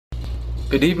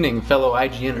Good evening, fellow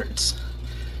IGNers.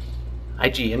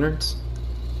 IGNers?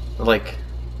 Like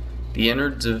the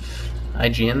innards of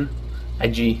IGN?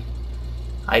 IGN.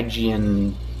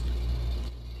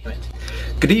 Damn it.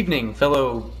 Good evening,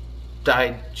 fellow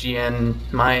IGN,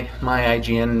 my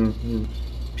IGN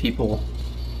people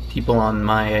on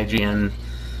my IGN,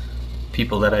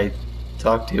 people that I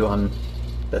talk to on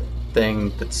the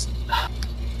thing that's.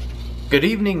 Good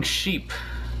evening, sheep.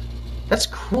 That's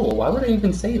cruel. Why would I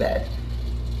even say that?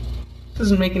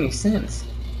 Doesn't make any sense.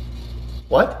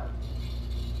 What?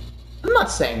 I'm not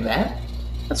saying that.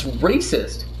 That's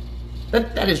racist.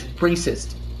 That is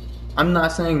racist. I'm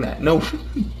not saying that. No.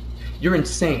 You're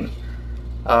insane.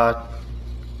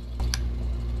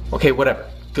 Okay, whatever.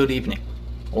 Good evening.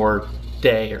 Or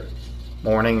day, or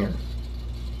morning, or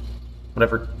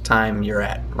whatever time you're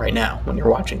at right now when you're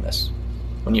watching this.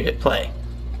 When you hit play. I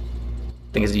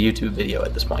think it's a YouTube video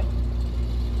at this point.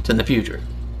 It's in the future.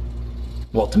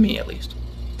 Well, to me at least.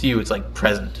 To you, it's like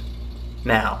present.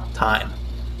 Now. Time.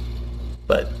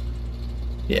 But,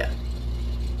 yeah.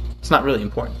 It's not really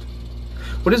important.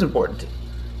 What is important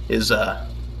is, I'm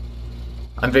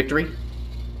Victory.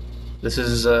 This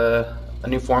is a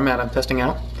new format I'm testing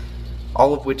out.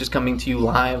 All of which is coming to you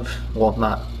live. Well,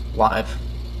 not live.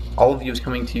 All of you is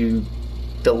coming to you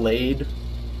delayed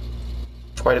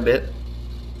quite a bit.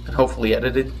 And hopefully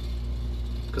edited.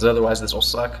 Because otherwise this will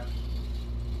suck.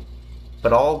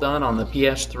 But all done on the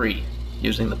PS3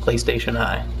 using the PlayStation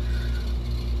Eye.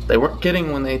 They weren't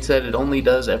kidding when they said it only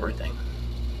does everything.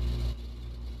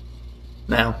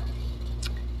 Now,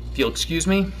 if you'll excuse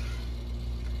me,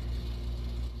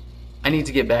 I need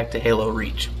to get back to Halo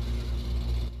Reach.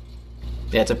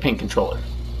 Yeah, it's a pink controller.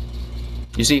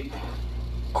 You see,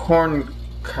 Corncawis?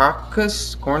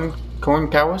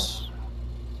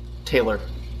 Taylor.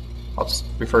 I'll just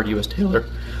refer to you as Taylor.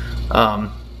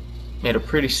 Made a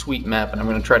pretty sweet map, and I'm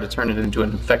going to try to turn it into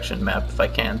an infection map if I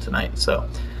can tonight. So,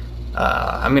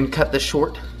 I'm going to cut this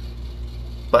short,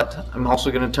 but I'm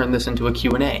also going to turn this into a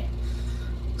Q&A.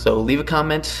 So leave a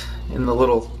comment in the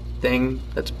little thing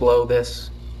that's below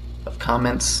this of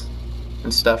comments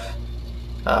and stuff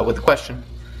with a question,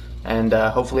 and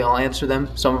hopefully I'll answer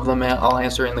them. Some of them I'll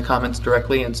answer in the comments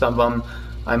directly, and some of them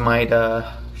I might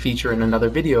feature in another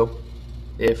video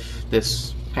if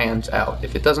this pans out.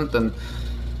 If it doesn't, then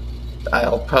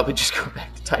I'll probably just go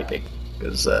back to typing,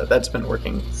 because that's been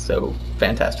working so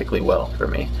fantastically well for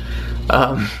me.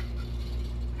 Apart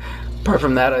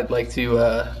from that, I'd like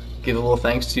to give a little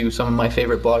thanks to some of my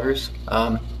favorite bloggers.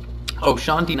 Oh,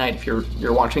 Sean D. Knight, if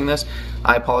you're watching this,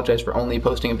 I apologize for only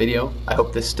posting a video. I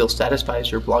hope this still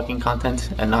satisfies your blogging content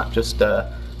and not just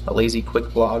a lazy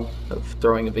quick blog of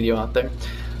throwing a video out there.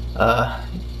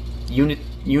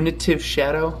 Unitive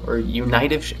Shadow, or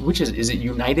Unitive, which is it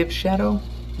Unitive Shadow?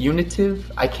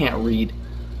 Unitive? I can't read.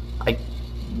 I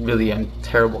really am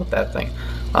terrible at that thing.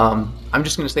 I'm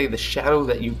just going to say the shadow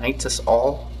that unites us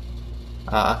all,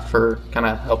 for kind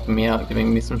of helping me out,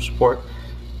 giving me some support.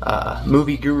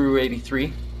 Movie Guru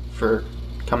 83 for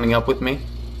coming up with me.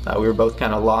 We were both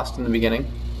kind of lost in the beginning,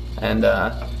 and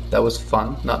that was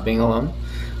fun, not being alone.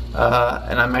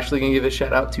 And I'm actually going to give a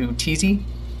shout out to TZ. He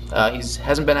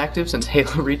hasn't been active since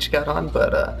Halo Reach got on,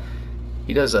 but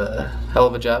he does a hell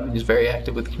of a job. He's very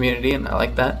active with the community, and I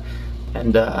like that.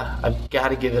 And I've got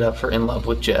to give it up for In Love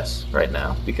with Jess right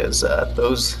now, because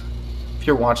those, if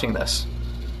you're watching this,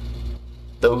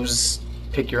 those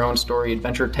pick your own story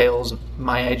adventure tales of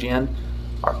MyIGN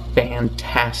are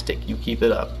fantastic. You keep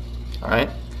it up. Alright?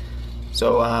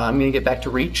 So I'm going to get back to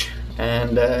Reach,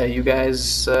 and you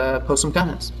guys post some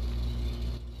comments.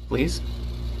 Please.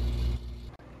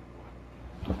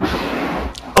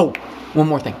 Oh, one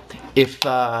more thing. If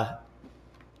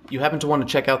you happen to want to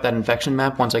check out that infection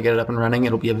map, once I get it up and running,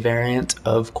 it'll be a variant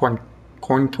of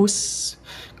Corncawis'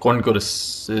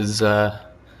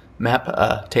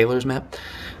 map, Taylor's map.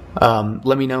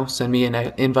 Let me know. Send me an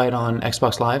invite on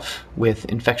Xbox Live with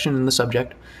infection in the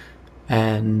subject,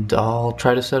 and I'll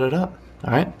try to set it up.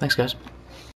 Alright, thanks guys.